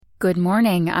Good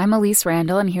morning, I'm Elise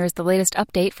Randall, and here's the latest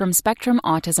update from Spectrum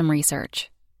Autism Research.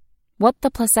 What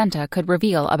the Placenta Could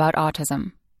Reveal About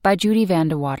Autism by Judy Van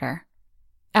de Water.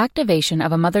 Activation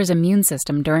of a mother's immune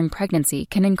system during pregnancy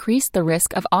can increase the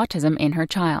risk of autism in her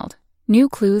child. New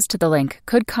clues to the link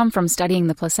could come from studying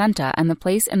the placenta and the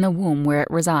place in the womb where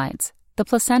it resides. The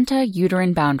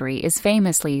placenta-uterine boundary is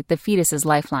famously the fetus's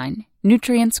lifeline.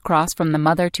 Nutrients cross from the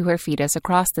mother to her fetus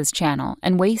across this channel,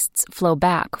 and wastes flow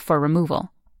back for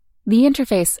removal. The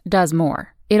interface does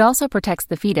more. It also protects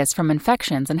the fetus from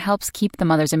infections and helps keep the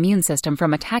mother's immune system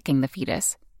from attacking the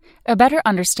fetus. A better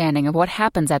understanding of what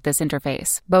happens at this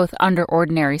interface, both under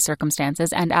ordinary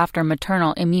circumstances and after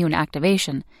maternal immune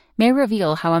activation, may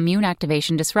reveal how immune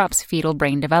activation disrupts fetal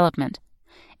brain development.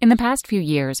 In the past few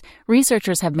years,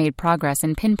 researchers have made progress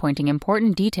in pinpointing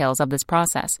important details of this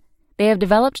process. They have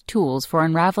developed tools for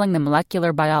unraveling the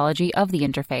molecular biology of the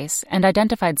interface and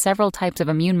identified several types of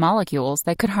immune molecules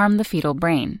that could harm the fetal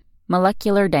brain.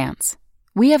 Molecular dance.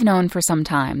 We have known for some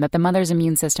time that the mother's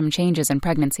immune system changes in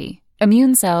pregnancy.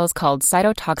 Immune cells called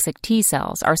cytotoxic T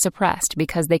cells are suppressed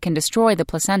because they can destroy the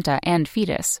placenta and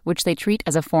fetus, which they treat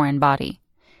as a foreign body.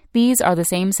 These are the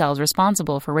same cells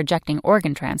responsible for rejecting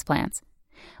organ transplants.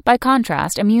 By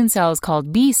contrast, immune cells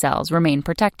called B cells remain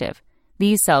protective.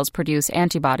 These cells produce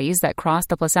antibodies that cross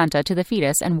the placenta to the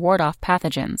fetus and ward off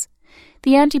pathogens.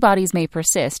 The antibodies may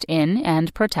persist in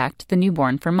and protect the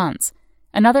newborn for months.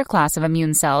 Another class of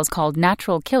immune cells called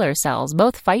natural killer cells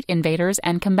both fight invaders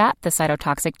and combat the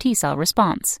cytotoxic T cell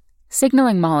response.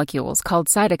 Signaling molecules called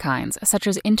cytokines, such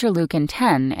as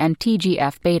interleukin-10 and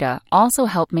TGF-beta, also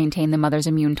help maintain the mother's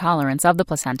immune tolerance of the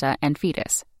placenta and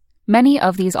fetus. Many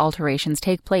of these alterations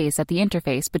take place at the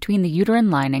interface between the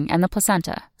uterine lining and the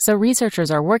placenta, so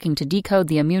researchers are working to decode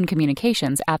the immune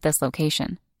communications at this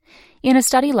location. In a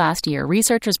study last year,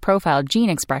 researchers profiled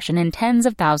gene expression in tens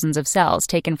of thousands of cells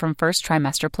taken from first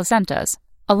trimester placentas,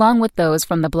 along with those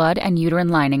from the blood and uterine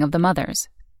lining of the mothers.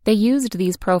 They used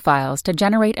these profiles to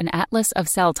generate an atlas of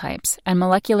cell types and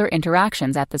molecular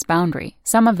interactions at this boundary,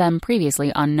 some of them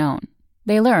previously unknown.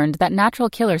 They learned that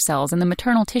natural killer cells in the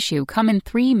maternal tissue come in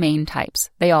 3 main types.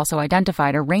 They also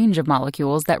identified a range of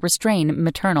molecules that restrain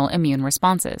maternal immune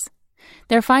responses.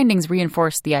 Their findings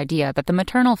reinforced the idea that the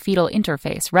maternal-fetal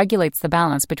interface regulates the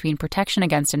balance between protection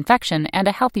against infection and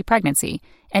a healthy pregnancy,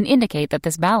 and indicate that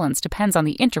this balance depends on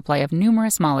the interplay of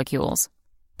numerous molecules.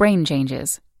 Brain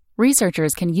changes.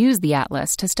 Researchers can use the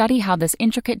atlas to study how this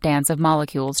intricate dance of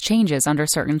molecules changes under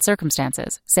certain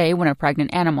circumstances, say when a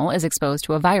pregnant animal is exposed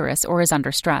to a virus or is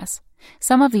under stress.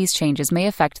 Some of these changes may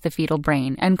affect the fetal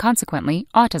brain and, consequently,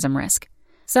 autism risk.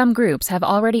 Some groups have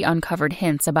already uncovered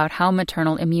hints about how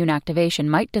maternal immune activation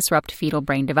might disrupt fetal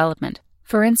brain development.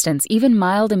 For instance, even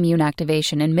mild immune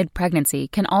activation in mid-pregnancy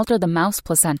can alter the mouse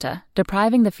placenta,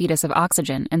 depriving the fetus of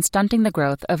oxygen and stunting the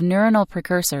growth of neuronal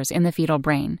precursors in the fetal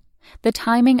brain. The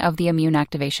timing of the immune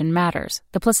activation matters.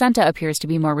 The placenta appears to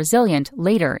be more resilient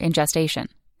later in gestation.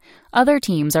 Other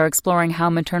teams are exploring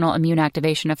how maternal immune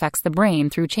activation affects the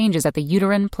brain through changes at the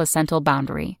uterine-placental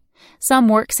boundary. Some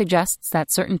work suggests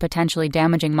that certain potentially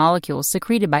damaging molecules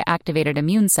secreted by activated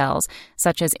immune cells,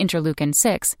 such as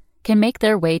interleukin-6, can make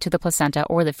their way to the placenta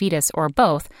or the fetus or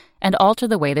both and alter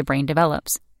the way the brain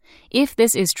develops. If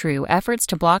this is true, efforts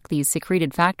to block these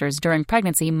secreted factors during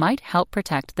pregnancy might help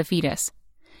protect the fetus.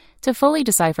 To fully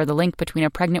decipher the link between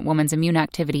a pregnant woman's immune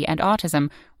activity and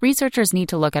autism, researchers need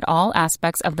to look at all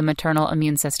aspects of the maternal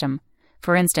immune system.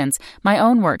 For instance, my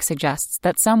own work suggests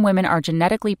that some women are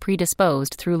genetically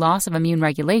predisposed through loss of immune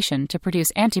regulation to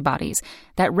produce antibodies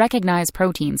that recognize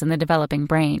proteins in the developing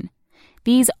brain.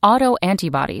 These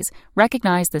autoantibodies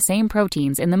recognize the same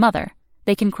proteins in the mother.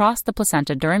 They can cross the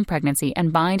placenta during pregnancy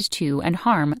and bind to and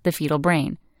harm the fetal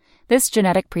brain. This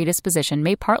genetic predisposition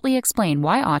may partly explain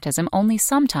why autism only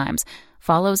sometimes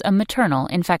follows a maternal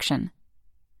infection.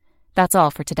 That's all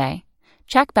for today.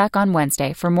 Check back on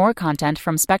Wednesday for more content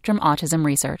from Spectrum Autism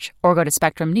Research, or go to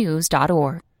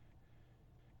spectrumnews.org.